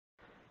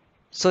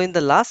So in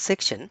the last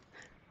section,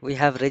 we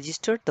have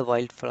registered the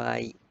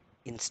WildFly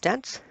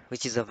instance,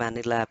 which is a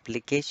vanilla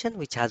application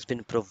which has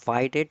been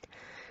provided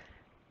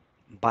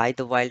by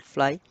the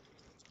WildFly.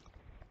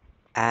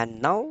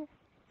 And now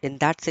in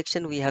that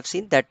section, we have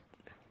seen that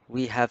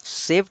we have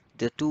saved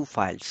the two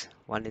files.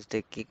 One is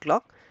the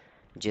Keycloak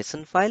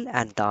JSON file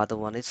and the other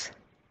one is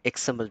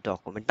XML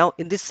document. Now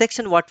in this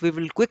section, what we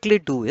will quickly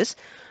do is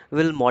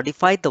we will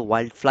modify the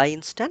WildFly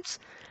instance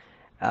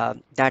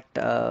that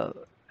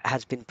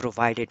has been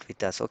provided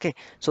with us. Okay,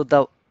 so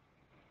the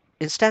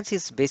instance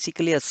is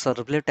basically a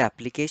servlet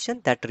application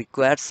that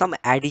requires some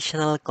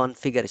additional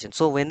configuration.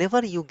 So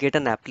whenever you get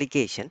an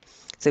application,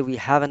 say we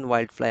have an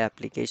WildFly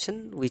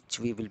application which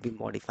we will be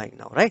modifying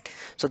now, right?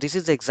 So this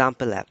is the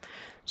example app.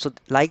 So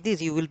like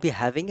this, you will be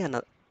having an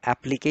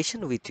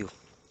application with you.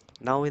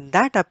 Now in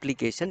that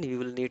application, you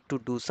will need to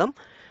do some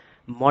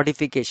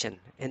modification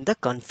in the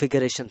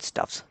configuration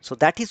stuffs. So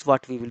that is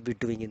what we will be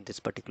doing in this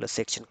particular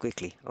section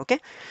quickly. Okay,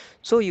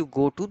 so you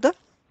go to the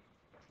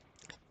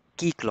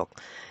Keycloak,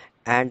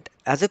 and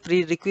as a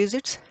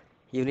prerequisites,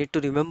 you need to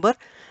remember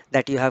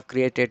that you have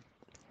created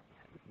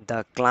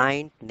the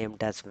client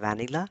named as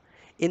vanilla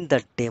in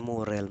the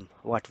demo realm,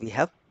 what we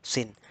have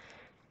seen,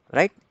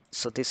 right?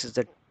 So this is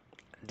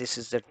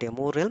the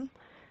demo realm.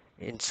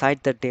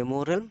 Inside the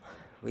demo realm,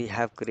 we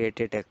have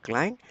created a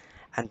client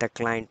and the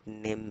client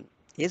name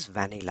is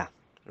vanilla,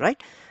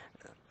 right?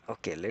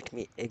 Okay, let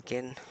me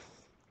again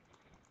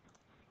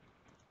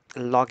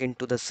log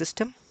into the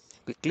system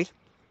quickly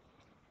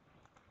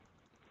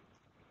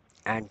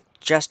and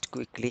just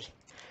quickly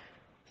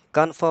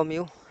confirm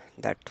you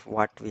that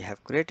what we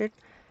have created.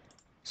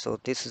 So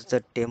this is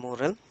the demo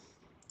realm,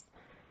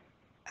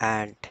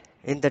 and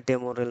in the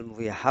demo realm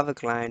we have a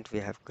client, we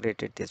have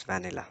created this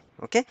vanilla.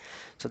 Okay,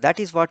 so that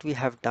is what we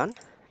have done.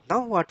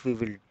 Now what we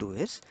will do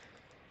is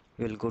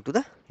we will go to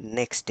the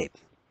next step.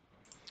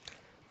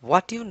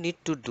 What you need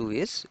to do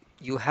is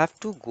you have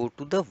to go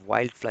to the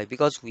WildFly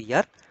because we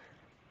are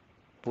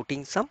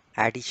putting some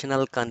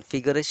additional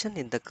configuration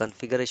in the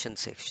configuration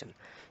section.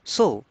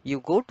 So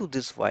you go to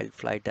this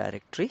WildFly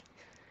directory,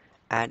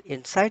 and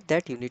inside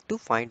that you need to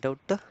find out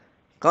the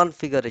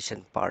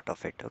configuration part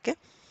of it. Okay,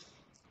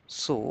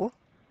 so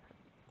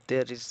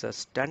there is a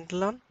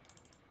standalone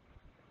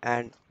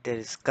and there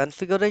is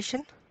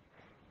configuration.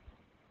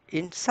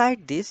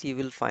 Inside this you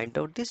will find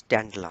out this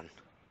standalone.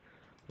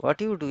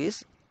 What you do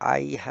is,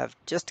 I have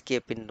just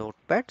kept in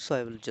notepad, so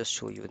I will just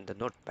show you in the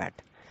notepad.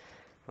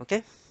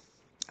 Okay,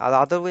 the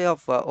other way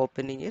of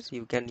opening is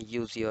you can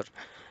use your,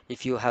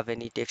 if you have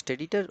any text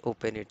editor,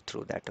 open it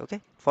through that.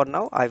 Okay, for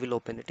now I will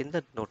open it in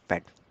the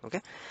notepad. Okay,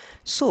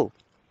 so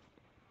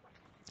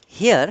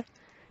here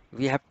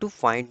we have to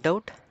find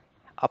out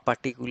a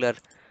particular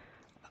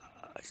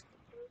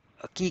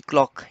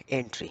Keycloak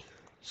entry.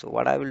 So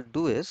what I will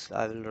do is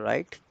I will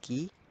write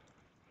Keycloak.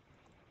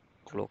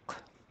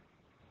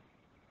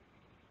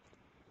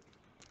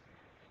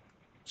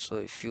 So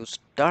if you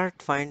start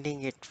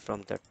finding it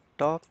from the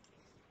top,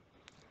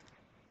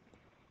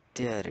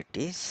 there it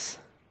is.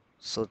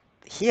 So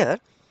here,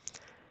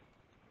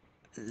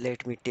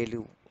 let me tell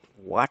you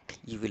what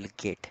you will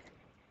get.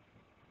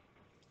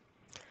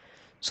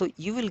 So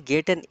you will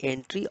get an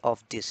entry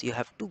of this. You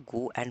have to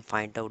go and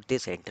find out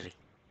this entry.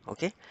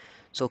 Okay,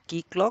 so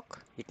Keycloak,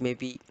 it may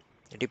be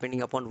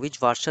depending upon which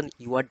version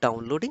you are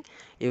downloading,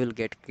 you will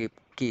get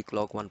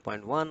Keycloak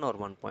 1.1 or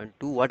 1.2,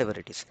 whatever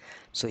it is.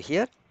 So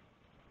here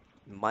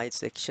my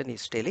section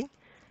is telling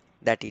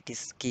that it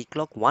is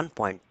Keycloak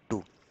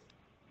 1.2.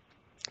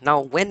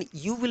 Now when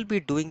you will be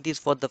doing this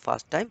for the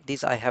first time,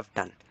 this I have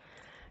done.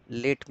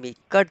 Let me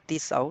cut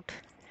this out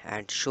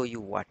and show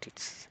you what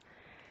it's.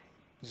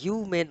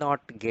 You may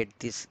not get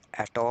this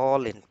at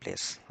all in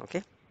place.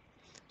 Okay,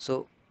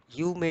 so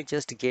you may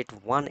just get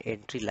one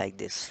entry like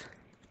this,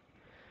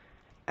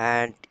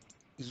 and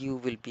you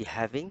will be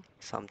having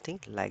something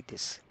like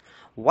this.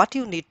 What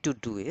you need to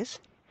do is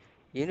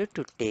you need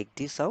to take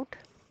this out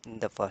in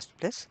the first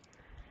place,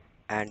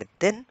 and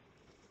then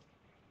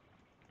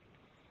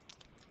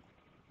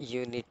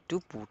you need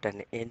to put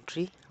an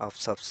entry of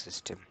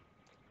subsystem.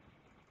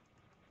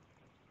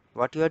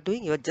 What you are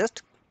doing, you are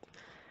just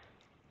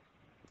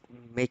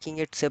making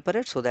it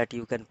separate so that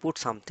you can put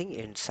something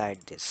inside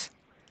this.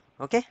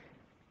 Okay,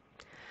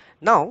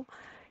 now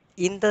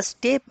in the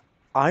step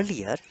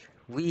earlier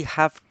we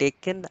have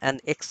taken an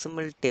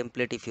XML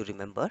template, if you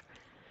remember,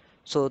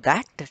 so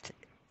that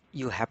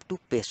you have to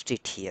paste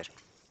it here.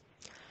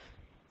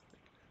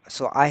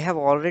 So I have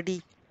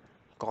already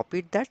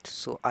copied that,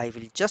 so I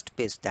will just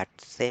paste that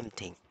same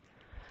thing.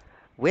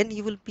 When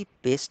you will be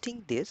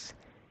pasting this,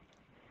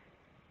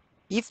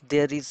 if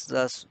there is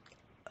a,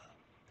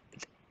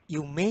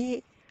 you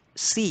may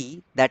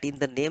see that in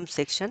the name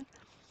section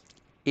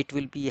it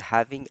will be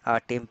having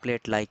a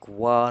template like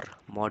var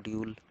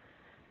module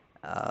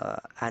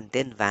and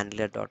then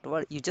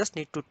vanilla.var. You just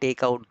need to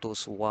take out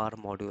those var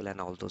module and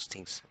all those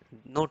things.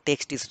 No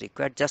text is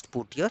required, just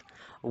put your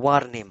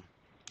var name.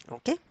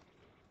 Okay,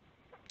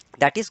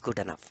 that is good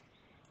enough.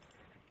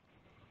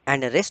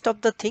 And the rest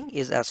of the thing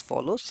is as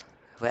follows.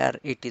 where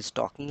it is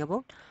talking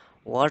about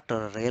what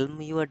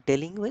realm you are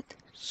dealing with.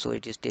 So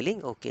it is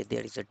telling, okay,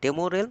 there is a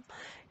demo realm.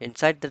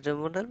 Inside the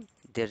demo realm,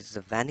 there is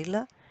a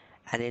vanilla,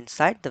 and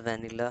inside the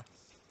vanilla,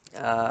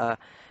 uh,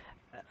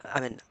 I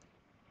mean,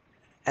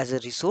 as a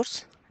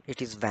resource,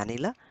 it is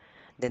vanilla.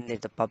 Then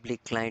the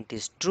public client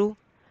is true.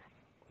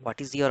 What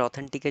is your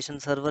authentication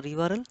server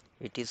URL?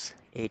 It is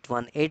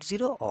 8180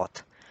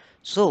 auth.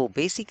 So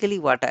basically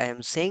what I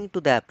am saying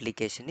to the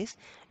application is,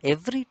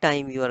 every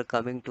time you are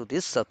coming to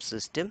this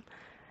subsystem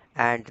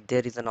and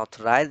there is an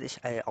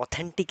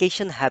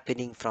authentication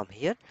happening from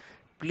here,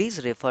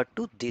 please refer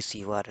to this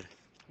URL.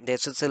 The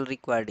SSL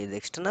required is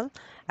external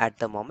at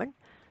the moment.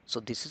 So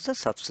this is a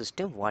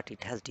subsystem what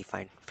it has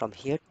defined from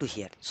here to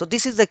here. So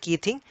this is the key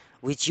thing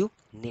which you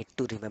need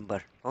to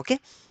remember. Okay.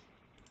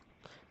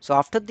 So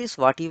after this,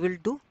 what you will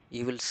do,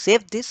 you will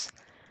save this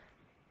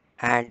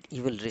and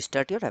you will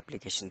restart your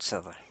application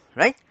server,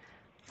 right?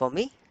 For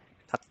me,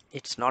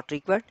 it's not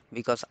required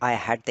because I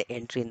had the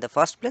entry in the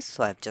first place,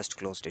 so I've just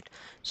closed it.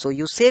 So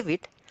you save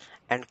it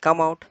and come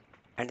out,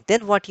 and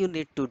then what you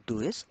need to do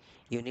is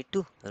you need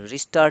to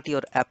restart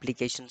your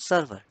application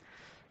server.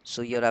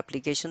 So your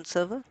application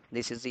server,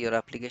 this is your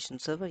application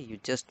server. You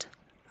just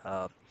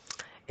uh,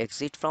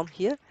 exit from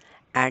here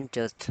and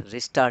just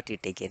restart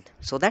it again,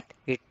 so that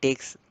it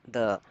takes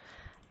the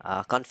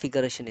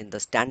configuration in the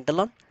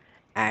standalone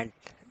and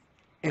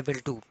able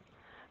to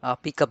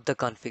pick up the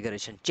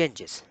configuration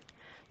changes.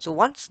 So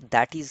once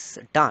that is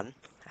done,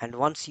 and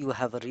once you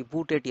have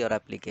rebooted your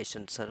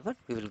application server,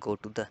 we will go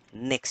to the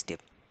next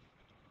step.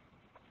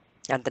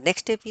 And the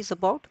next step is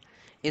about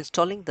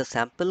installing the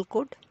sample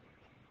code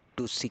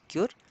to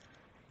secure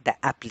the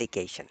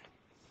application.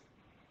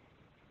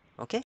 Okay.